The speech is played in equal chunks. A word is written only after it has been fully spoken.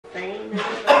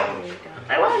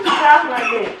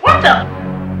What the?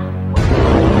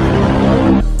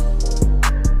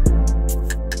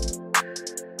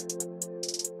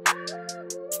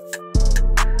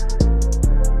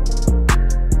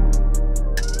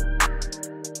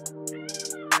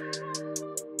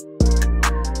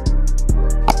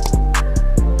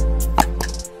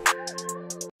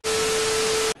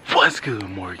 What's good,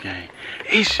 more gang?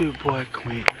 It's your boy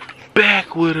Quint,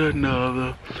 back with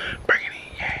another bringing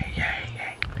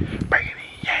in bringing in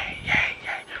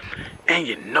and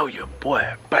you know your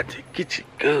boy about to get you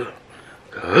good,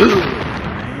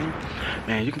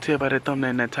 man. You can tell by that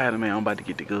thumbnail and that title, man. I'm about to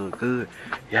get the good,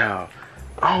 y'all.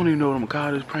 I don't even know what I'm gonna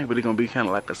call this prank, but it's gonna be kind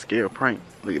of like a scare prank.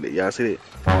 Look at that, y'all see that?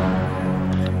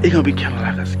 It's gonna be kind of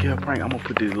like a scare prank. I'm gonna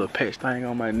put this little patch thing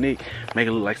on my neck, make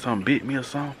it look like something bit me or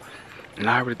something. And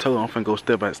I already told her I'm finna go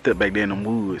step back there in them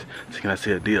woods. See, can I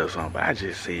see a deal or something? But I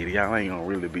just said, y'all ain't gonna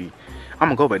really be. I'm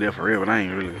gonna go back there for real, but I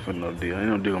ain't really for no deal. Ain't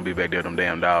no deal gonna be back there. Them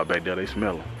damn dogs back there, they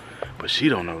smell them. But she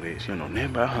don't know this. She don't know nothing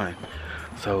about hunting.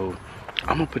 So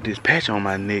I'm gonna put this patch on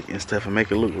my neck and stuff and make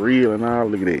it look real and all.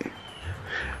 Look at that.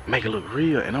 Make it look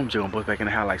real, and I'm just gonna bust back in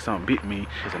the house like something bit me.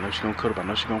 Cause I know she gonna cut up. I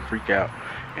know she gonna freak out.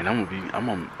 And I'm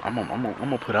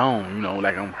gonna put on, you know,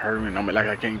 like I'm hurting. I'm like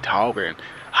I can't talk and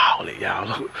all that,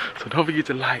 y'all. So don't forget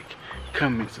to like,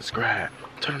 comment, subscribe,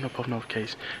 turn on the post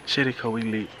notification, share the code we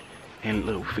lit, and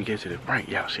look, we forget to the prank,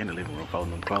 y'all. She in the living room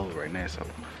folding them clothes right now, so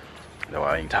no,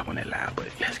 I ain't talking that loud. But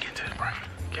let's get to the prank.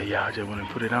 Okay, y'all just wanna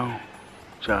put it on.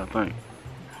 What y'all think?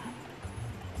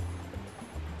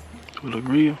 We look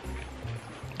real?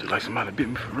 Just like somebody bit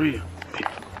me for real.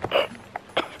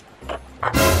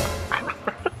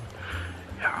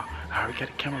 I already got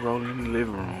the camera rolling in the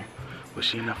living room, but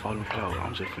she ain't not folding clothes.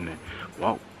 I'm just finna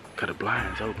walk, cut the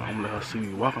blinds open. I'm gonna let her see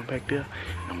me walking back there,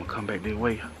 and I'm gonna come back that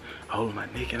way, holding my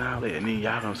neck and all that. And then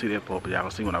y'all don't see that part, but y'all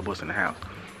gonna see when I bust in the house.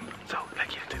 So let's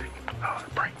get into the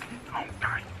prank on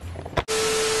night.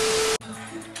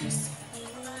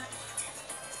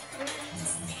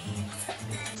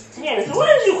 Yeah, so what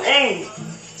is you aiming?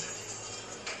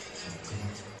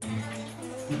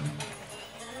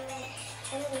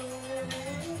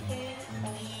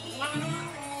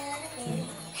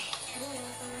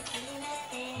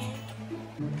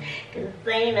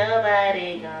 Ain't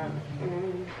nobody gonna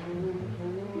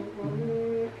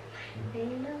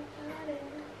ain't nobody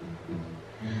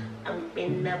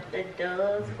open up the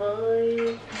doors for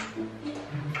you.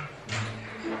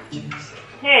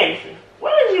 Harrison,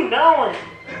 what are you doing?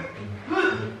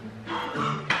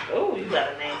 Oh, you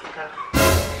got a nasty cough.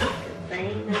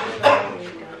 Ain't nobody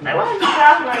gonna. Like, why are you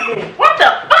talking like this? What the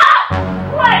fuck?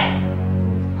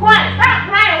 Quint, stop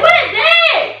playing. What is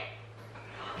this?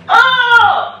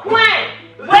 Oh, Quint.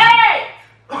 Wait!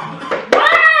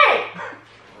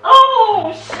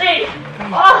 Oh shit!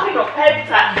 Oh, he gonna pay me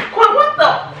time. Quint, what the?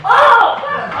 Oh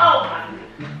my!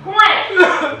 Quint!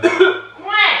 Oh,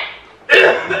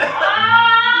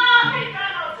 he got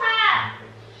no time.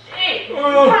 Shit!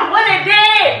 Quint, what it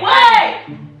did? Wait!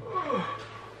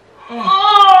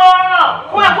 Oh,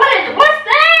 Quint, what's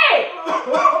that?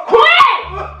 Quint!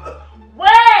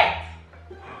 Wait!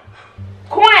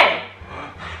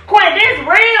 Quint, this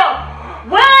real?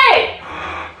 Wait!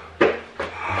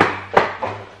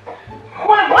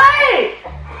 Quint, wait!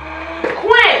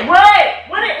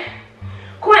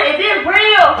 Quint, is this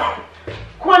real?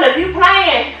 Quint, if you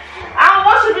playing, I don't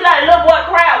want you to be like a little boy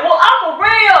crowd. Well, I'm for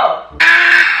real!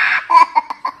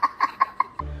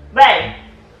 Babe!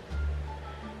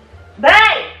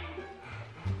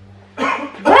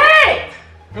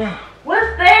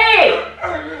 What's that?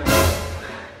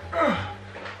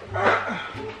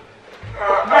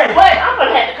 Hey, wait, I'm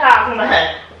gonna have to call from behind.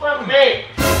 What's that?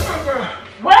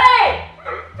 Wait!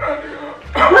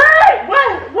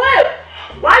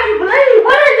 Why you bleed?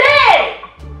 What is that?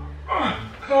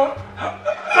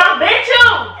 Some bitch you!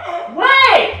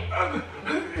 Wait!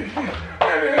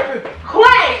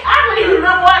 Quint, I believe you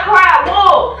little boy cry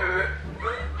wolf.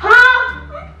 Huh?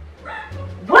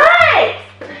 Wait!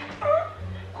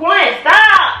 Quint,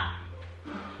 stop!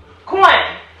 Quint,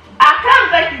 I kind of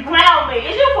think you playing with me.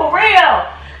 Is you for real?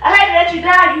 I hate to let you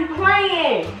die. You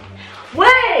playing?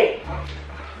 Wait.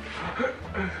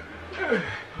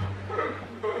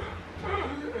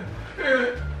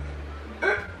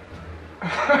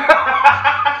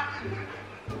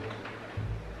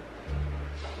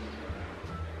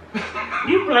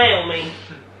 You playing with me?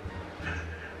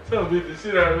 Some bitch the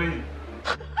shit out of me.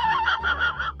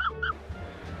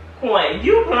 Quint,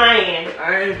 you playing?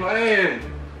 I ain't playing.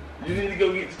 You need to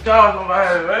go get the charge on my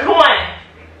head, man. Quint,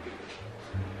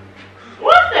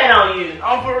 what's that on you?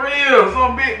 I'm for real.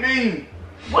 Some bit me.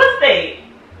 What's that?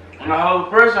 I hold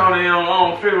pressure on it, I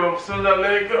don't feel it as soon as I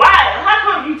let it go. Why? How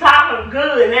come you talking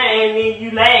good now and then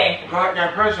you laughing? I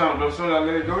got pressure on it as soon as I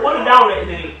let it go. What a donut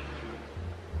do?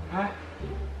 Huh?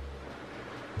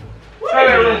 What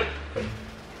is it?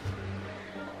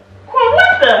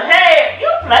 What the heck? You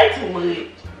play too much.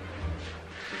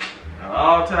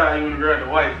 All time you wanna grab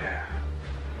the white guy.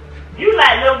 You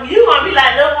gonna be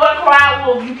like little boy cry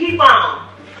wolf. You keep on.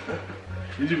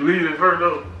 Did you believe it first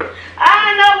though?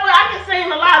 I know, but I can see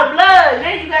a lot of blood.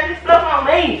 Then you got this stuff on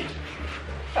me.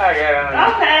 I got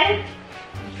it. Okay.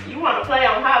 You want to play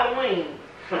on Halloween?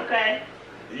 Okay.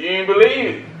 You ain't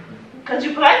believe it. Cause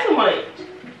you play too much.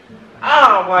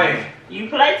 Oh man. You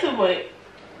play too much.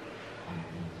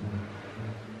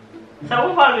 So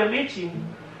what part of it bit you?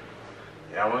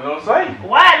 Yeah, I wasn't gonna say.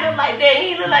 Why it look like that?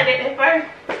 He look like that at first.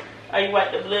 Oh, you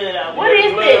wipe the blood out. What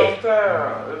is this? This is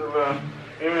a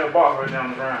give me a box right down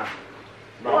the ground.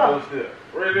 About those steps.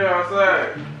 Right there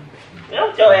outside.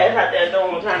 Don't your ass out there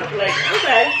doing trying to play.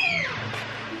 Okay.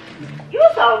 You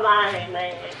so lying,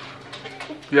 man.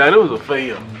 Yeah, that was a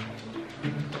fail.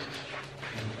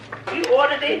 You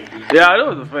ordered it? Yeah, that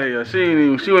was a fail.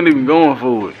 She wasn't even going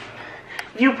for it.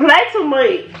 You play too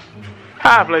much.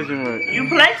 How I play too much? You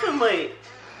play too much.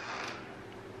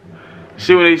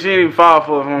 She didn't even fall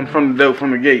for it from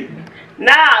the gate.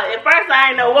 Nah, at first I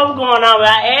didn't know what was going on, but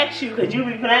I asked you because you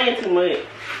be playing too much.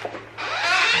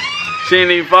 She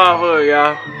didn't even fall for it,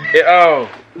 y'all.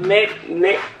 Nick.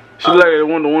 She looked at it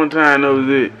one time, that was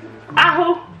it. I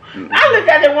looked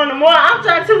at it one more. I'm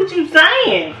trying to see what you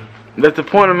saying. That's the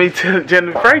point of me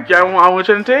telling Frank, y'all. I wasn't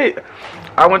trying to tell you.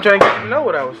 I wasn't trying to get you to know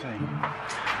what I was saying.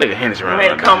 Look at Henderson around. You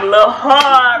had to come a little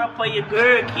harder for your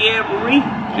girl,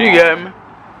 Kyerra. You got me.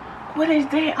 What is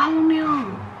that on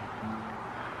them?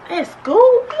 That's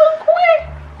school Quint?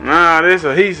 Nah, this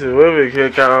adhesive, whatever it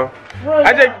can call.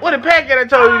 What the packet I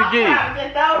told you to get? I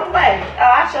just throw it away.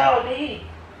 Oh, I sure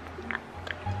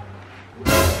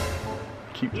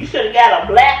did. You should have got a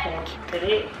black one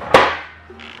today.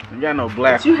 You got no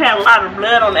black. But you had a lot of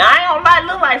blood on it. I ain't gonna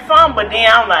lie, look like some, but then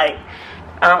I'm like,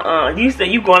 You said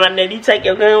you going out there, you take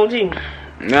your gun with you?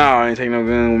 No, I ain't take no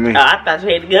gun with me. Oh, I thought you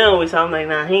had the gun with something. Like,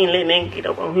 nah, he ain't letting that get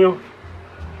up on him.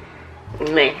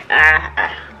 Man,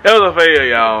 That was a fail,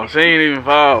 y'all. She ain't even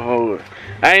fall for it.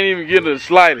 I ain't even get the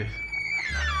slightest.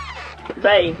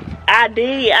 Babe, I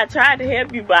did. I tried to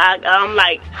help you, but I'm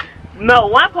like, no.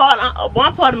 One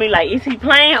part of me like, is he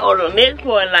playing? Or the next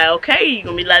part like, okay, you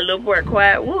gonna be like, little boy,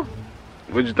 quiet wolf.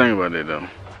 What'd you think about that though?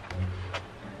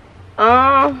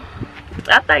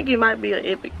 I think it might be an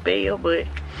epic fail, but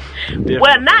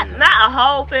well, not a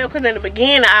whole fail, because in the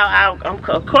beginning,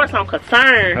 of course I'm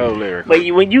concerned. Oh, lyric. But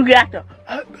when you got the,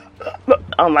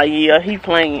 I'm like, yeah, he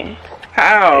playing.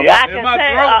 How? Yeah, if my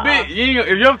throat big,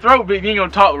 if your throat big, you ain't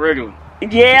gonna talk regular.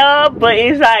 Yeah, but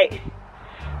it's like,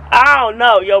 I don't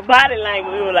know, your body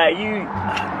language was like you.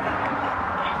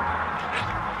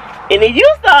 And then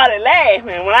you started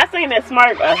laughing. When I seen that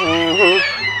smirk,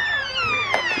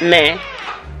 man,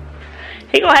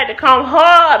 he gonna have to come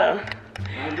harder.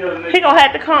 He gonna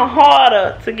have to come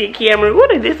harder to get Kyerra.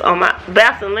 What is this on my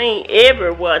Vaseline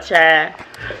everywhere, child?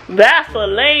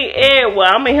 Vaseline everywhere.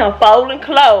 I'm in here folding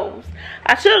clothes.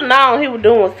 I should have known he was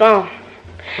doing something.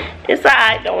 It's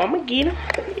alright though. I'm gonna get him.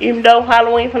 Even though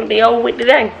Halloween finna be over with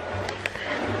today.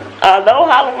 Though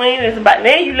Halloween is about.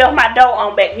 Now you left my door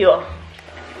on back here.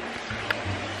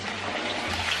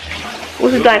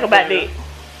 What you think about that?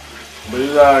 But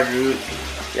it's all good.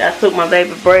 I took my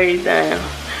baby braids down.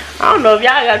 I don't know if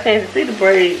y'all got a chance to see the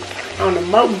braids on the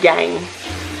Mo game.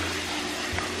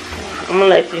 I'm gonna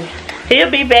let you. He'll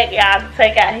be back, y'all, to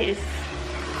take out his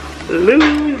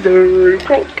loser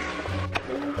prank.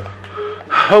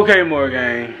 Okay, more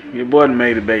game. Your boy done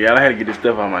made it back, y'all. I had to get this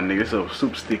stuff on my nigga. It's so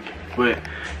super sticky. But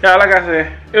y'all, like I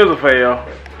said, it was a fail.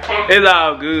 It's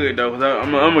all good though, cause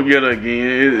I'm gonna get her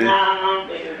again.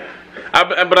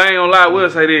 But I ain't gonna lie, I will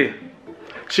say this.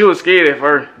 She was scared at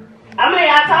first. I mean,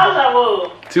 I told you I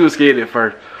was. She was scared at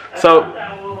first. So,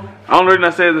 the only reason I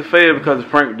said it's a fail because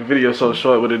the video so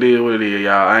short, but it is what it is,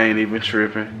 y'all. I ain't even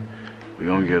tripping. We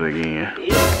gonna get it again.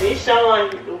 It's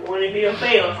showing when it be a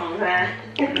fail sometimes.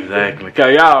 Exactly.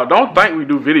 Cause y'all, don't think we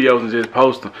do videos and just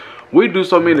post them. We do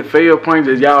so many fail pranks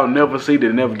that y'all never see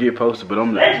that never get posted. But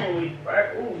I'm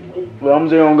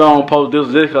just gonna go and post this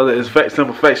just because it's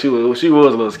simple fact. She was a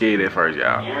little scared at first,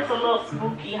 y'all. Yeah, it's a little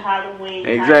spooky Halloween.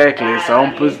 Exactly. So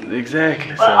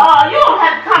exactly. But you don't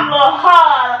have to come a little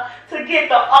harder to get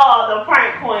the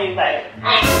prank queen, baby.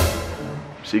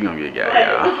 She gonna get got,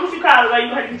 y'all. What you call it? You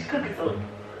gotta get your cookies up.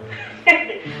 You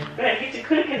gotta get your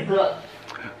cookies up.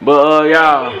 But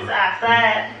y'all.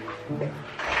 Outside.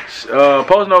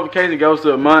 Post notification goes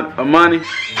to Amani.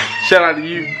 Shout out to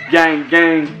you, gang.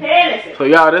 So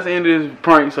y'all, that's the end of this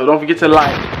prank. So don't forget to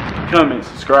like, comment,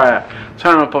 subscribe,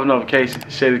 turn on post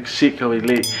notifications, share the shit cause we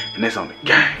lit, and that's on the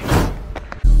gang.